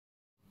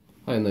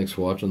Hi, and thanks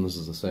for watching. This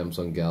is the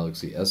Samsung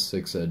Galaxy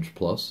S6 Edge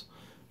Plus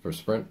for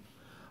Sprint.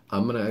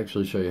 I'm going to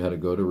actually show you how to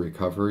go to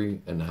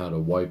recovery and how to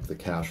wipe the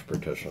cache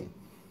partition.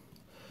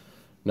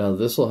 Now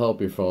this will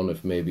help your phone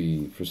if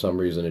maybe for some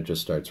reason it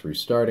just starts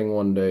restarting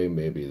one day,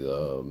 maybe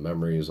the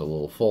memory is a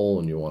little full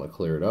and you want to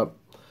clear it up.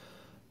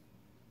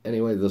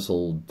 Anyway, this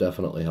will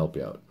definitely help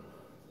you out.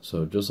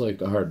 So just like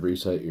the hard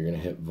reset, you're going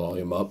to hit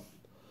volume up,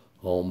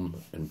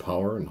 home, and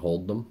power and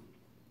hold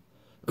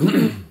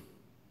them.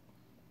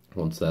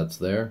 Once that's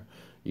there,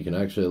 you can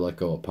actually let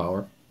go of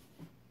power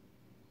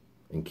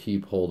and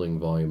keep holding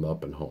volume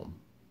up and home.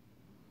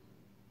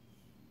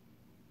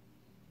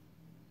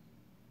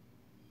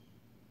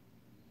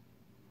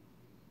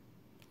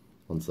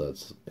 Once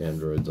that's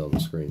Android's on the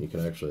screen, you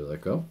can actually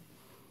let go.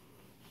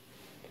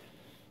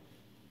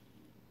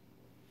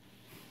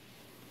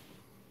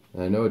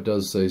 And I know it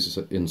does say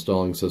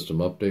installing system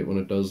update when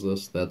it does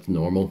this. That's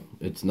normal.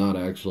 It's not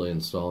actually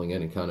installing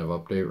any kind of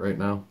update right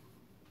now.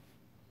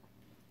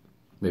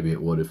 Maybe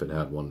it would if it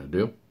had one to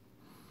do.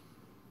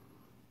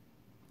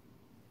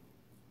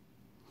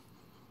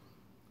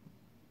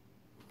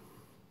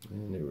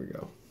 And here we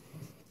go.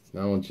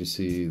 Now once you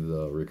see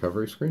the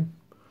recovery screen,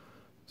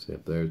 see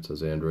up there it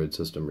says Android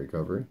System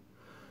Recovery,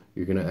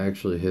 you're going to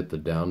actually hit the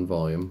down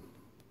volume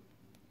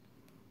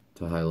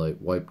to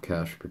highlight Wipe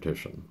Cache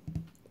Partition.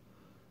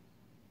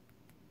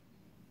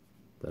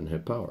 Then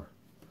hit power.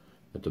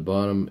 At the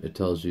bottom it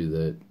tells you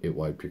that it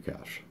wiped your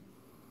cache.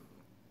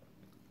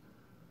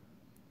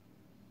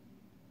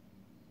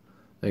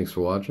 Thanks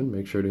for watching.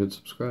 Make sure to hit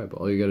subscribe.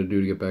 All you got to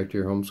do to get back to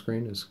your home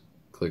screen is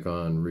click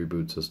on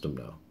Reboot System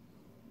Now.